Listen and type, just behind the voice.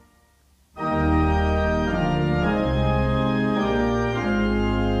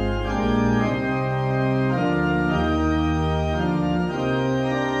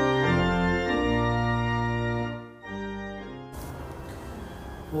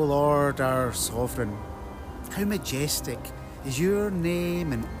Lord, our sovereign, how majestic is your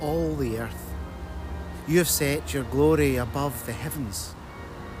name in all the earth. You have set your glory above the heavens.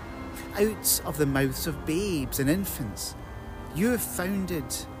 Out of the mouths of babes and infants, you have founded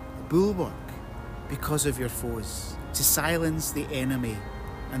a bulwark because of your foes, to silence the enemy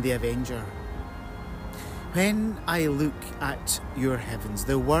and the avenger. When I look at your heavens,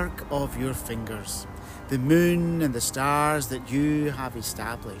 the work of your fingers, the moon and the stars that you have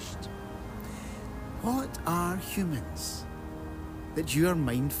established, what are humans that you are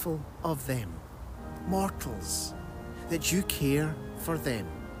mindful of them? Mortals, that you care for them.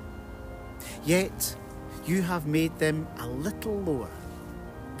 Yet you have made them a little lower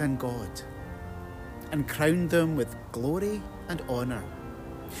than God and crowned them with glory and honour.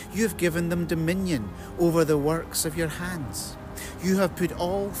 You have given them dominion over the works of your hands. You have put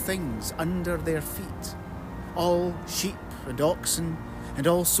all things under their feet, all sheep and oxen, and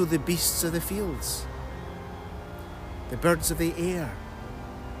also the beasts of the fields, the birds of the air,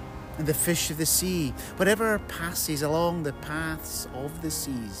 and the fish of the sea, whatever passes along the paths of the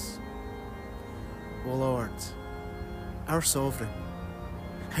seas. O Lord, our sovereign,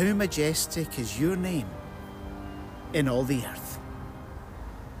 how majestic is your name in all the earth.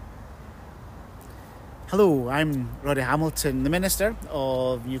 Hello, I'm Roddy Hamilton, the Minister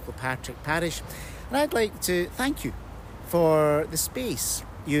of New Kilpatrick Parish, and I'd like to thank you for the space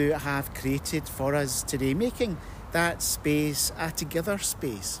you have created for us today, making that space a together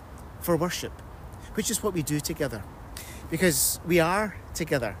space for worship, which is what we do together, because we are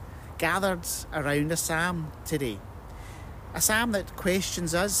together, gathered around a psalm today. A psalm that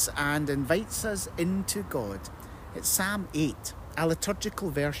questions us and invites us into God. It's Psalm 8, a liturgical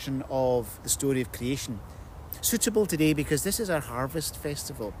version of the story of creation. Suitable today because this is our harvest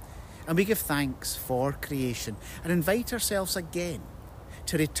festival, and we give thanks for creation and invite ourselves again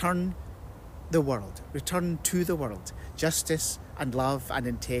to return to the world, justice and love and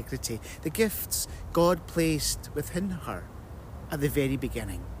integrity, the gifts God placed within her at the very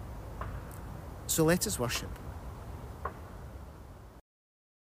beginning. So let us worship.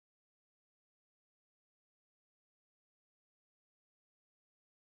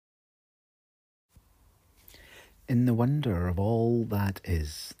 In the wonder of all that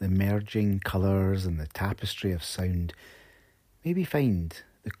is, the merging colours and the tapestry of sound, may we find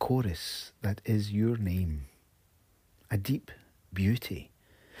the chorus that is your name, a deep beauty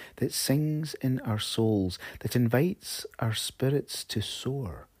that sings in our souls, that invites our spirits to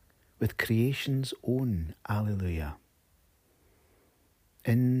soar with creation's own Alleluia.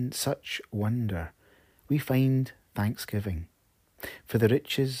 In such wonder we find thanksgiving for the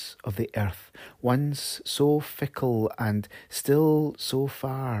riches of the earth, once so fickle and still so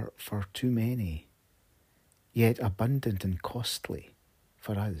far for too many, yet abundant and costly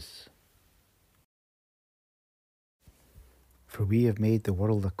for us. For we have made the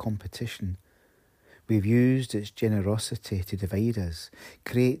world a competition. We've used its generosity to divide us,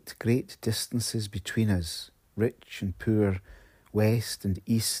 create great distances between us, rich and poor, west and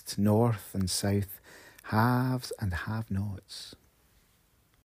east, north and south, haves and have-nots.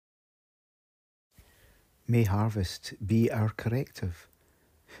 May harvest be our corrective.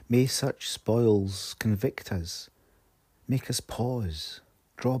 May such spoils convict us, make us pause,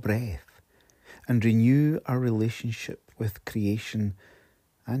 draw breath, and renew our relationship with creation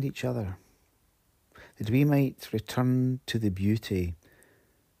and each other, that we might return to the beauty,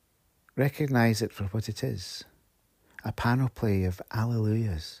 recognise it for what it is, a panoply of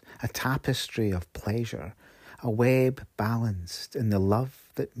alleluias, a tapestry of pleasure, a web balanced in the love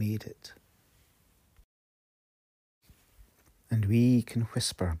that made it. And we can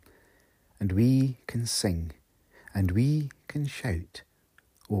whisper, and we can sing, and we can shout,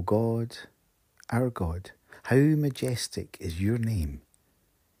 O God, our God, how majestic is your name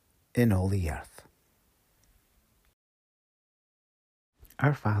in all the earth.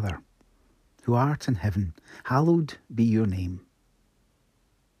 Our Father, who art in heaven, hallowed be your name.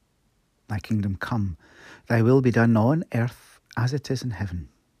 Thy kingdom come, thy will be done on earth as it is in heaven.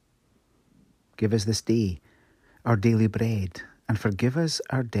 Give us this day our daily bread, and forgive us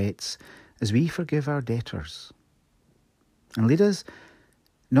our debts as we forgive our debtors. And lead us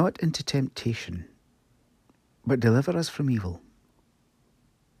not into temptation, but deliver us from evil.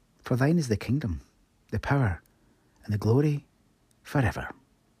 For thine is the kingdom, the power, and the glory forever.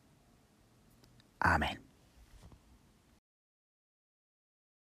 Amen.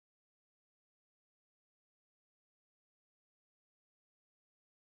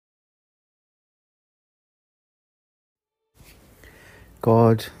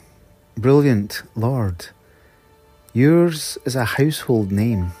 God, brilliant Lord, Yours is a household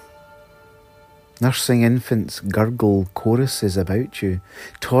name. Nursing infants gurgle choruses about you.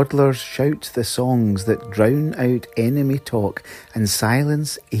 Toddlers shout the songs that drown out enemy talk and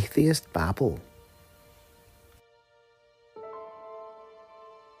silence atheist babble.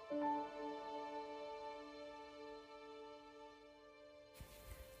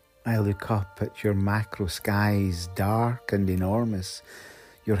 I look up at your macro skies, dark and enormous,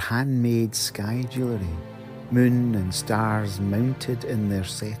 your handmade sky jewellery, moon and stars mounted in their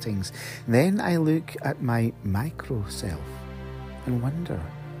settings. Then I look at my micro self and wonder,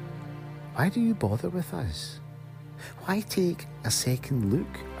 why do you bother with us? Why take a second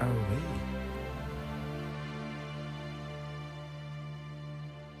look our way?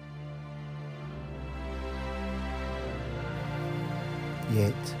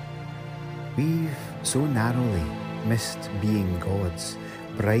 Yet, we've so narrowly missed being gods,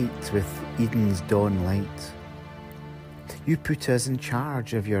 bright with Eden's dawn light. You put us in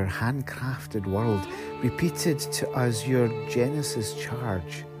charge of your handcrafted world, repeated to us your Genesis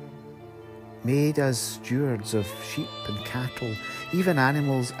charge, made us stewards of sheep and cattle, even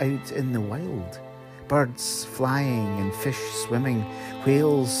animals out in the wild, birds flying and fish swimming,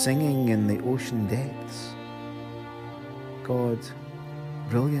 whales singing in the ocean depths. God,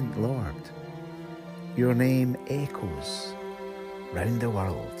 brilliant Lord, your name echoes round the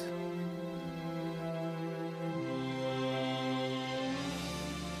world.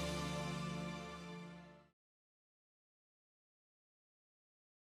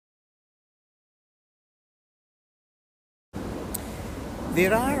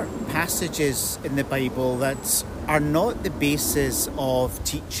 There are passages in the Bible that are not the basis of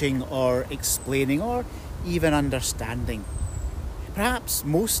teaching or explaining or even understanding. Perhaps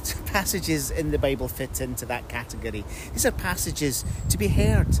most passages in the Bible fit into that category. These are passages to be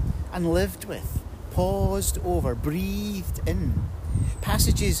heard and lived with, paused over, breathed in.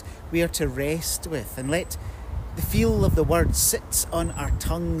 Passages we are to rest with and let the feel of the words sit on our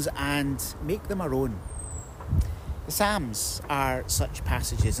tongues and make them our own. The Psalms are such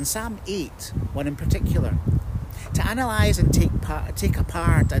passages, and Psalm 8, one in particular. To analyse and take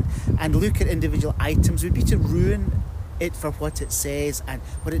apart and look at individual items would be to ruin it for what it says and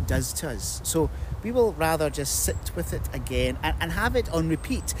what it does to us. So we will rather just sit with it again and have it on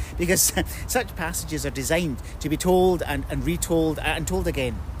repeat, because such passages are designed to be told and retold and told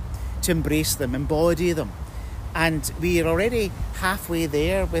again, to embrace them, embody them. And we are already halfway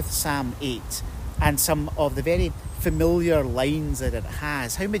there with Psalm 8 and some of the very familiar lines that it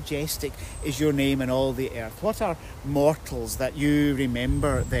has. How majestic is your name in all the earth. What are mortals that you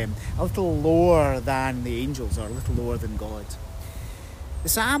remember them? A little lower than the angels, or a little lower than God. The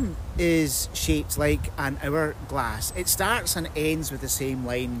psalm is shaped like an hourglass. It starts and ends with the same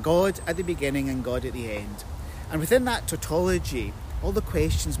line, God at the beginning and God at the end. And within that tautology, all the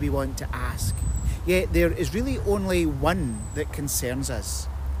questions we want to ask. Yet there is really only one that concerns us.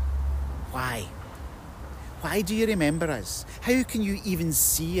 Why? Why do you remember us? How can you even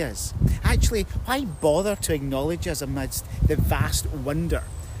see us? Actually, why bother to acknowledge us amidst the vast wonder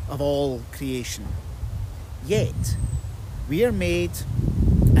of all creation? Yet, we are made,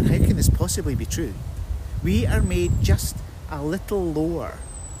 and how can this possibly be true? We are made just a little lower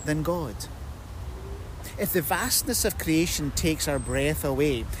than God. If the vastness of creation takes our breath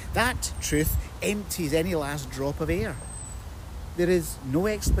away, that truth empties any last drop of air. There is no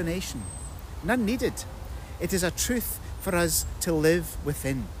explanation, none needed. It is a truth for us to live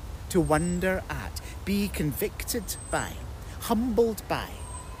within, to wonder at, be convicted by, humbled by,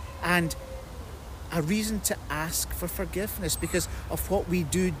 and a reason to ask for forgiveness because of what we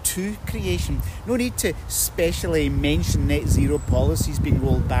do to creation. No need to specially mention net zero policies being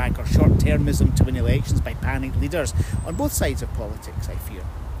rolled back or short-termism to win elections by panicked leaders on both sides of politics, I fear.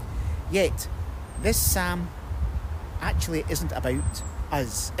 Yet, this psalm actually isn't about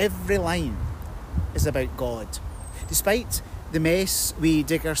us. Every line is about God. Despite the mess we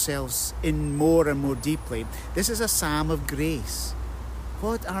dig ourselves in more and more deeply, this is a psalm of grace.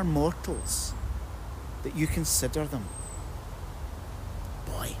 What are mortals that you consider them?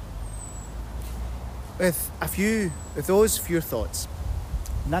 Boy. With those few thoughts,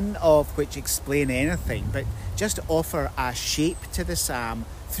 none of which explain anything, but just offer a shape to the psalm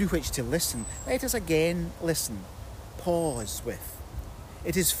through which to listen, let us again listen, pause with.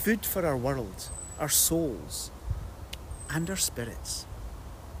 It is food for our world, our souls, and our spirits.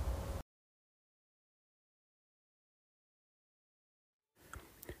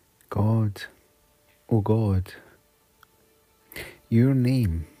 God, O God, your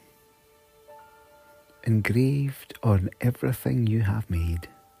name engraved on everything you have made.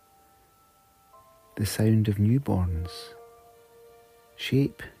 the sound of newborns.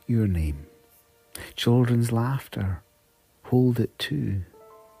 Shape your name. Children's laughter, hold it too.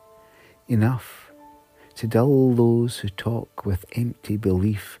 Enough to dull those who talk with empty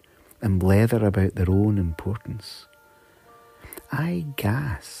belief and blether about their own importance. I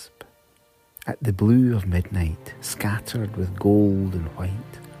gasp at the blue of midnight, scattered with gold and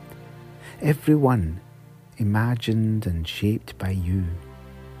white. Every one imagined and shaped by you,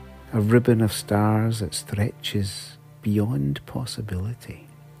 a ribbon of stars that stretches beyond possibility.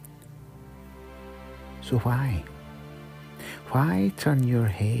 So why turn your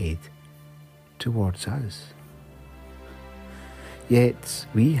head towards us? Yet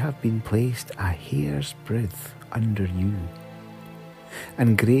we have been placed a hair's breadth under you,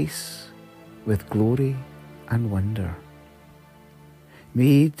 and grace with glory and wonder,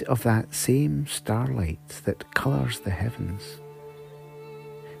 made of that same starlight that colours the heavens,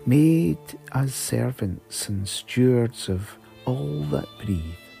 made us servants and stewards of all that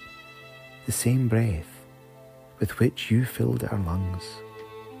breathe, the same breath with which you filled our lungs.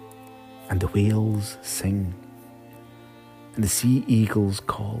 And the whales sing, and the sea eagles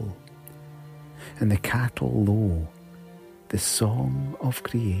call, and the cattle low, the song of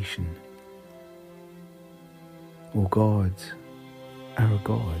creation. O God, our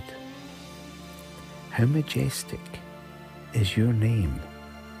God, how majestic is your name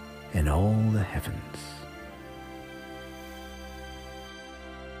in all the heavens.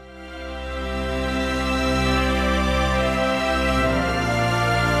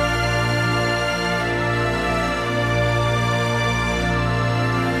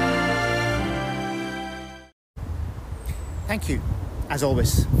 Thank you, as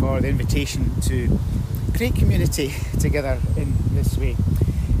always, for the invitation to create community together in this way.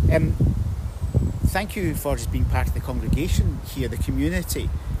 Thank you for just being part of the congregation here, the community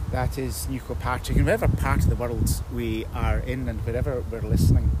that is New Kilpatrick, in whatever part of the world we are in and wherever we're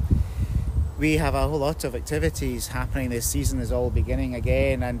listening. We have a whole lot of activities happening. This season is all beginning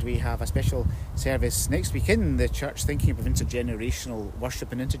again, and we have a special service next week in the church thinking of intergenerational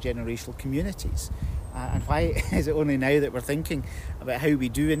worship and intergenerational communities. And why is it only now that we're thinking about how we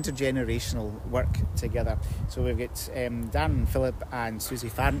do intergenerational work together? So we've got Darren, Philip and Susie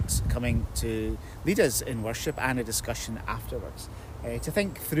Farrant coming to lead us in worship and a discussion afterwards to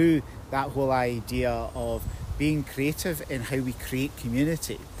think through that whole idea of being creative in how we create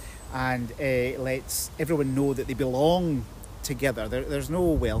community and lets everyone know that they belong together. There's no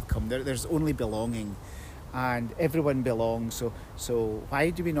welcome, there's only belonging, and everyone belongs. So why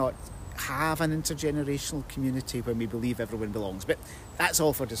do we not have an intergenerational community when we believe everyone belongs? But that's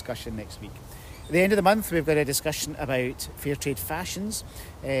all for discussion next week. At the end of the month, we've got a discussion about fair trade fashions.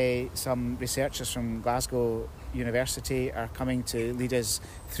 Some researchers from Glasgow University are coming to lead us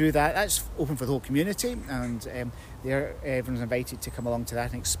through that. That's open for the whole community, and everyone's invited to come along to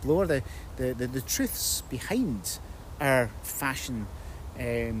that and explore the truths behind our fashion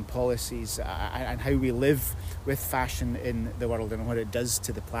policies and how we live with fashion in the world and what it does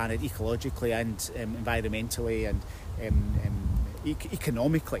to the planet ecologically and environmentally and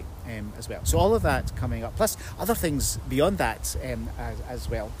economically as well. So all of that coming up, plus other things beyond that as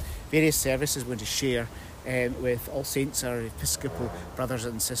well. Various services we're going to share with All Saints, our Episcopal brothers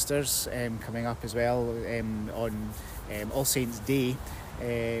and sisters, coming up as well on All Saints Day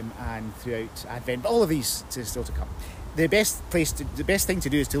and throughout Advent. But all of these still to come. The best thing to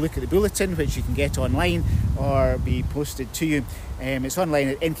do is to look at the bulletin, which you can get online or be posted to you. It's online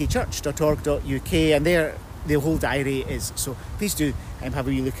at nkchurch.org.uk, and there the whole diary is. So please do have a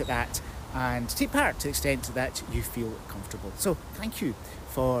wee look at that and take part to the extent that you feel comfortable. So thank you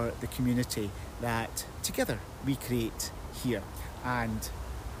for the community that together we create here, and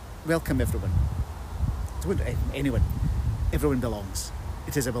welcome everyone. Don't anyone. Everyone belongs.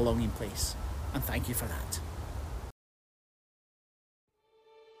 It is a belonging place, and thank you for that.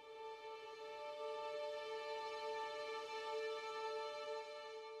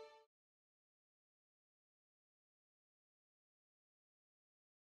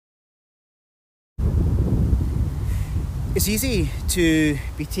 It's easy to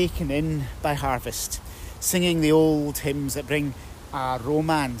be taken in by harvest, singing the old hymns that bring a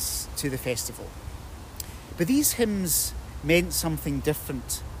romance to the festival. But these hymns meant something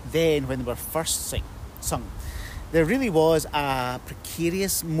different then when they were first sung. There really was a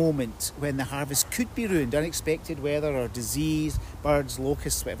precarious moment when the harvest could be ruined, unexpected weather or disease, birds,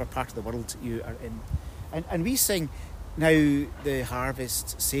 locusts, whatever part of the world you are in. And we sing, now the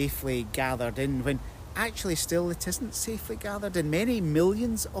harvest safely gathered in, when actually still it isn't safely gathered, and many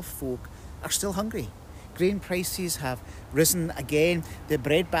millions of folk are still hungry. Grain prices have risen again. The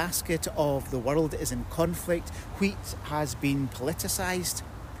breadbasket of the world is in conflict. Wheat has been politicised.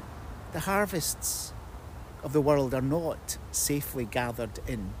 The harvests of the world are not safely gathered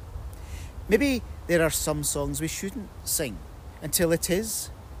in. Maybe there are some songs we shouldn't sing until it is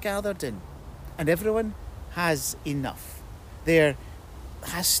gathered in and everyone has enough. There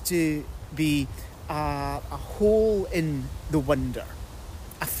has to be a hole in the wonder,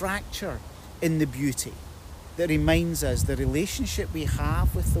 a fracture in the beauty that reminds us the relationship we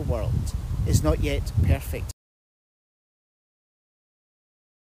have with the world is not yet perfect.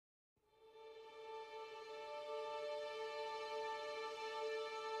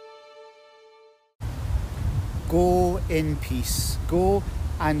 Go in peace. Go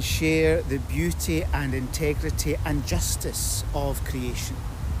and share the beauty and integrity and justice of creation.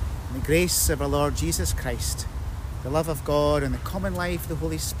 And the grace of our Lord Jesus Christ, the love of God and the common life of the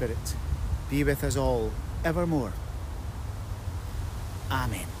Holy Spirit be with us all evermore.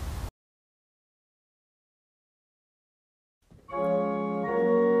 Amen.